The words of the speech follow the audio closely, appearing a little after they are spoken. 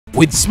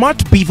With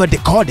Smart Beaver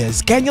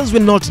decoders, Kenyans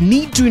will not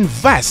need to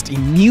invest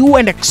in new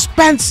and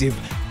expensive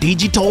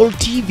digital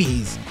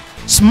TVs.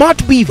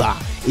 Smart Beaver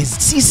is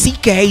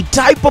CCK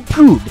type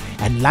approved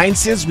and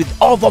licensed with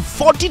over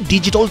 40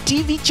 digital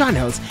TV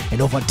channels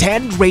and over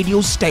 10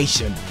 radio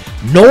stations.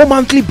 No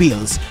monthly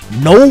bills,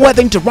 no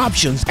weather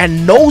interruptions,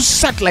 and no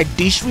satellite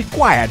dish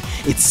required.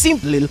 It's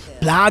simply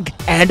plug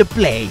and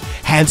play,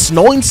 hence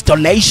no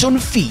installation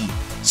fee.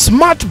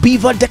 Smart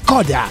Beaver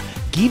Decoder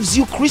gives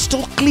you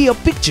crystal clear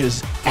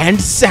pictures and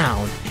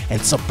sound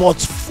and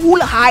supports full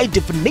high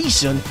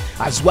definition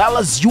as well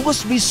as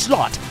USB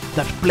slot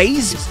that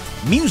plays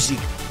music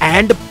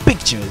and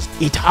pictures.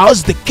 It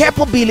has the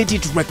capability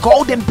to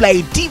record and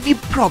play TV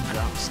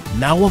programs.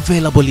 Now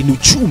available in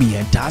Uchumi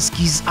and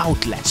Tuskegee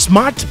outlets.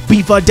 Smart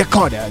Beaver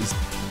decoders.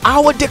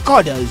 Our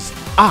decoders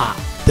are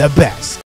the best.